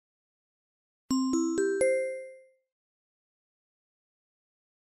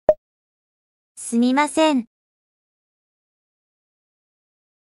すみません。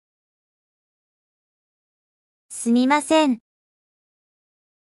すみません。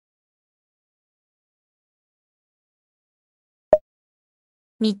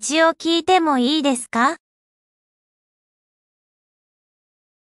道を聞いてもいいですか？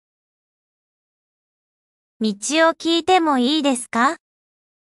道を聞いてもいいですか？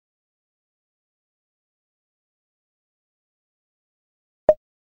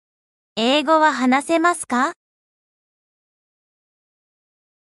英語は話せますか？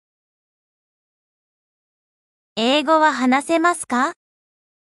英語は話せますか？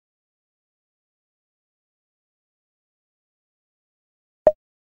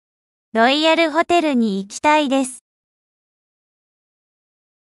ロイヤルホテルに行きたいです。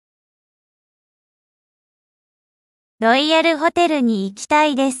ロイヤルホテルに行きた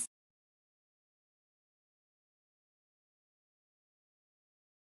いです。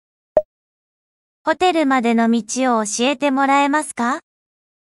ホテルまでの道を教えてもらえますか？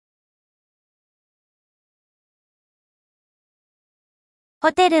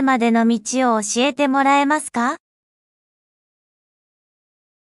ホテルまでの道を教えてもらえますか？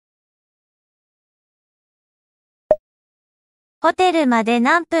ホテルまで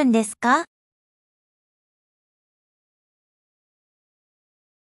何分ですか？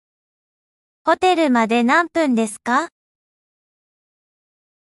ホテルまで何分ですか？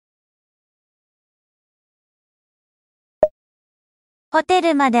ホテ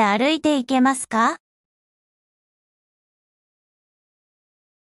ルまで歩いて行けますか？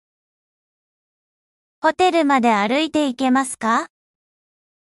ホテルまで歩いて行けますか？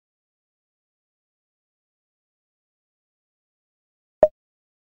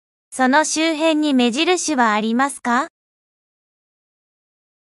その周辺に目印はありますか？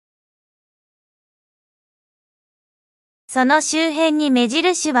その周辺に目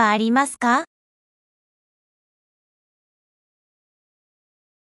印はありますか？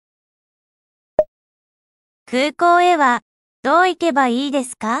空港へはどう行けばいいで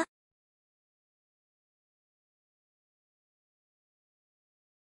すか？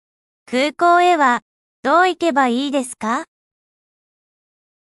空港へはどう行けばいいですか？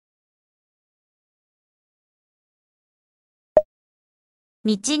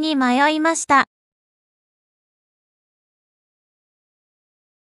道に迷いました。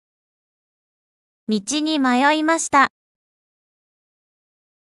道に迷いました。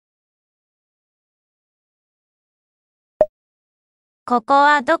ここ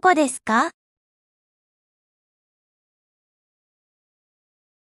はどこですか？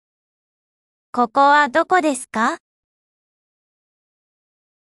ここはどこですか？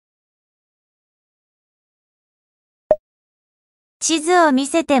地図を見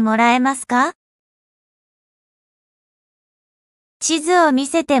せてもらえますか？地図を見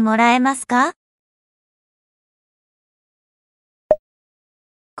せてもらえますか？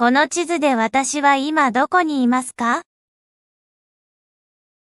この地図で私は今どこにいますか？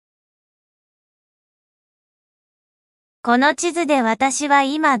この地図で私は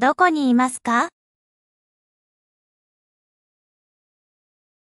今どこにいますか？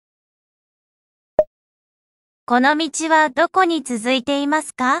この道はどこに続いていま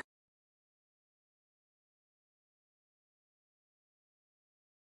すか？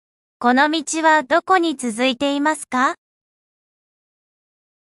この道はどこに続いていますか？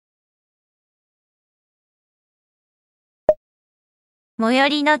最寄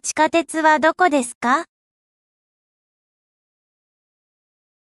りの地下鉄はどこですか？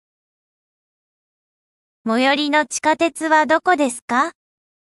最寄りの地下鉄はどこですか？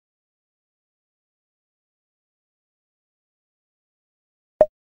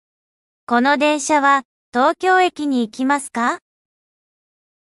この電車は東京駅に行きますか？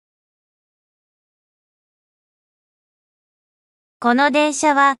この電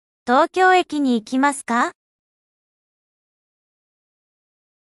車は東京駅に行きますか？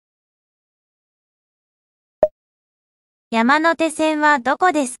山手線はど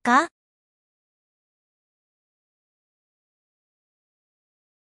こですか？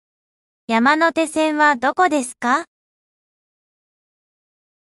山手線はどこですか？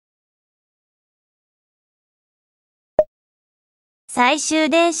最終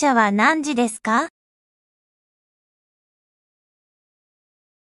電車は何時ですか？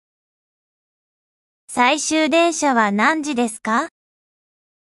最終電車は何時ですか？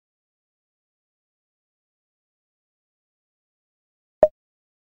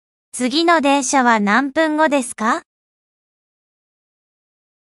次の電車は何分後ですか？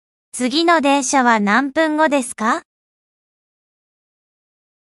次の電車は何分後ですか？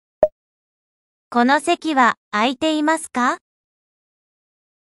この席は空いていますか？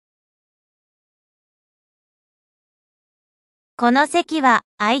この席は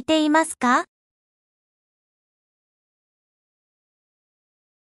空いていますか？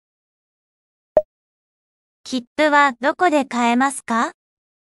切符はどこで買えますか？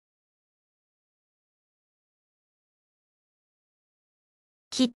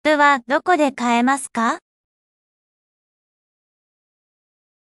切符はどこで買えますか？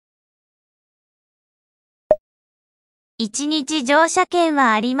一日乗車券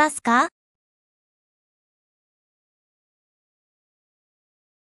はありますか？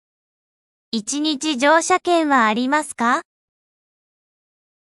一日乗車券はありますか？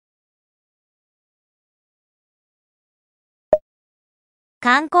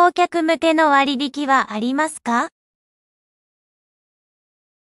観光客向けの割引はありますか？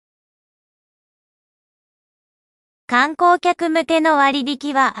観光客向けの割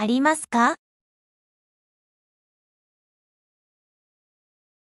引はありますか？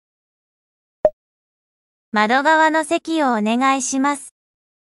窓側の席をお願いします。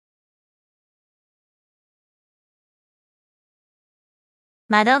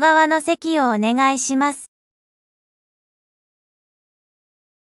窓側の席をお願いします。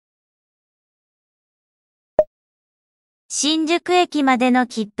新宿駅までの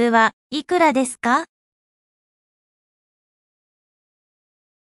切符はいくらですか？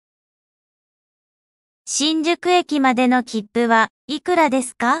新宿駅までの切符はいくらで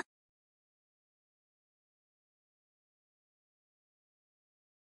すか？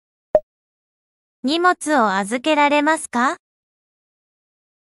荷物を預けられますか？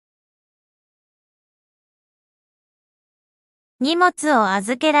荷物を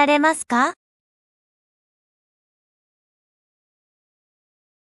預けられますか？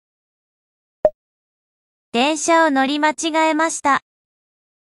電車を乗り間違えました。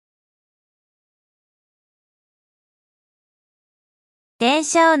電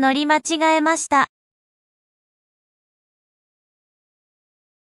車を乗り間違えました。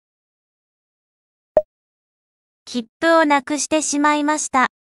切符をなくしてしまいました。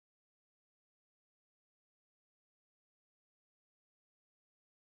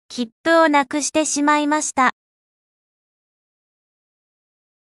切符をなくしてしまいました。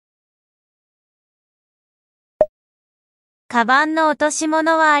カバンの落とし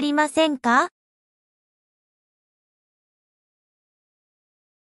物はありませんか？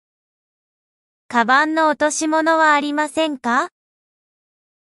カバンの落とし物はありませんか？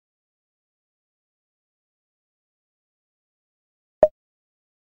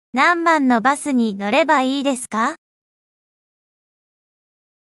何番のバスに乗ればいいですか？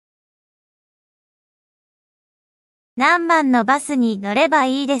何番のバスに乗れば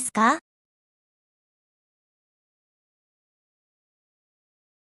いいですか？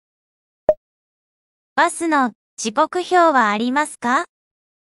バスの時刻表はありますか？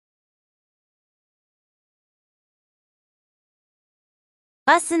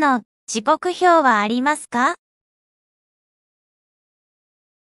バスの時刻表はありますか？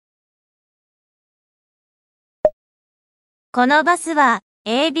このバスは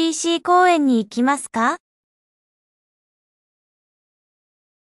ABC 公園に行きますか？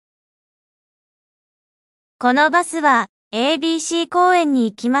このバスは ABC 公園に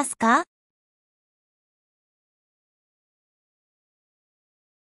行きますか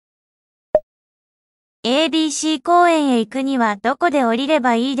？ABC 公園へ行くにはどこで降りれ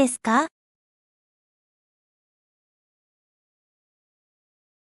ばいいですか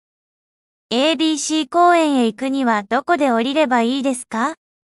？ABC 公園へ行くにはどこで降りればいいですか？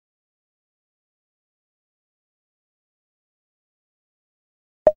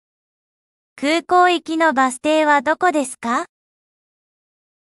空港行きのバス停はどこですか？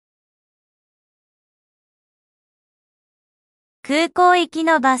空港行き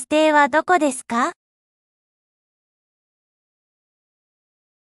のバス停はどこですか？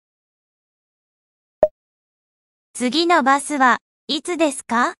次のバスはいつです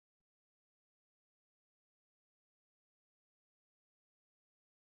か？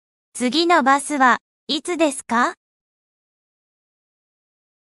次のバスはいつですか？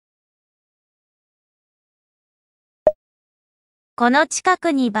この近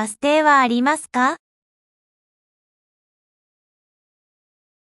くにバス停はありますか？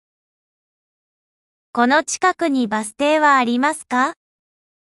この近くにバス停はありますか？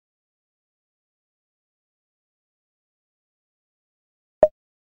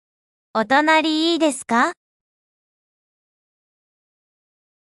お隣いいですか？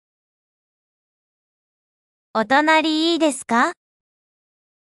お隣いいですか？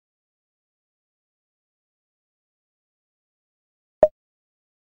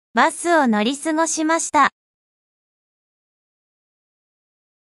バスを乗り過ごしました。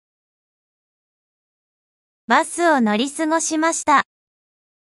バスを乗り過ごしました。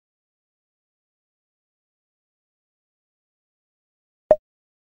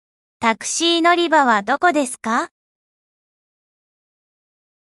タクシー乗り場はどこですか？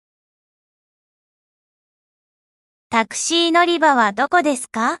タクシー乗り場はどこです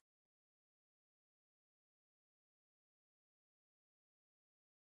か？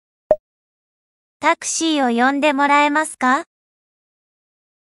タクシーを呼んでもらえますか？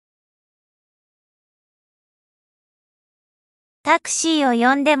タクシーを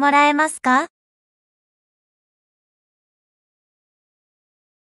呼んでもらえますか？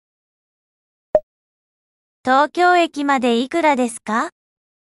東京駅までいくらですか？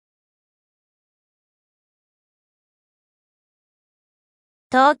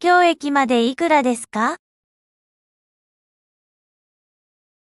東京駅までいくらですか？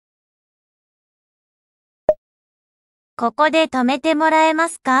ここで止めてもらえま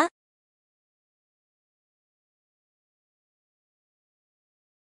すか？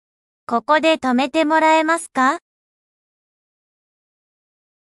ここで止めてもらえますか？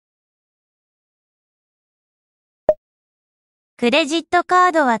クレジットカ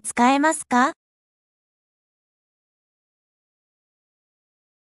ードは使えますか？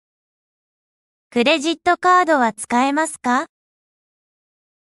クレジットカードは使えますか？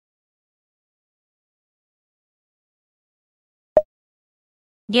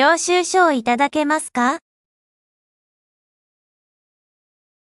領収書をいただけますか？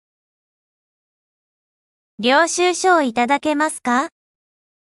領収書をいただけますか？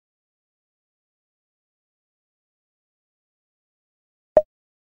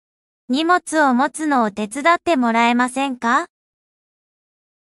荷物を持つのを手伝ってもらえませんか？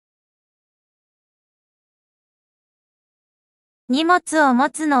荷物を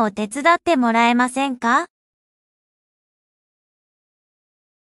持つのを手伝ってもらえませんか？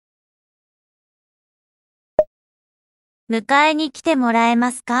迎えに来てもらえ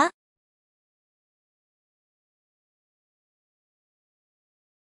ますか？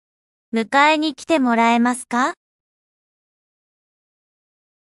迎えに来てもらえますか？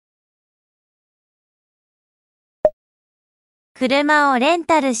車をレン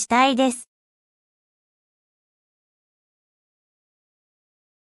タルしたいです。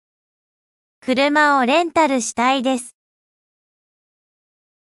車をレンタルしたいです。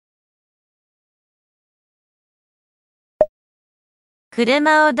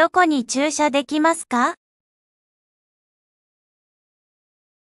車をどこに駐車できますか？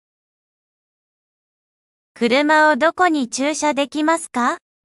車をどこに駐車できますか？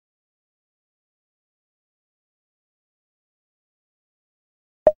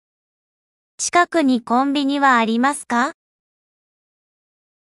近くにコンビニはありますか？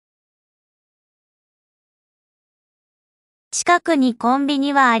近くにコンビ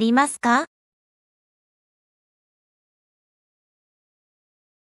ニはありますか？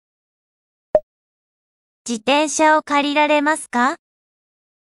自転車を借りられますか？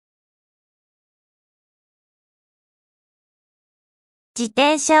自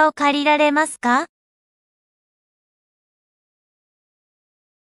転車を借りられますか？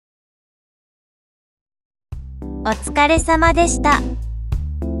お疲れ様でした。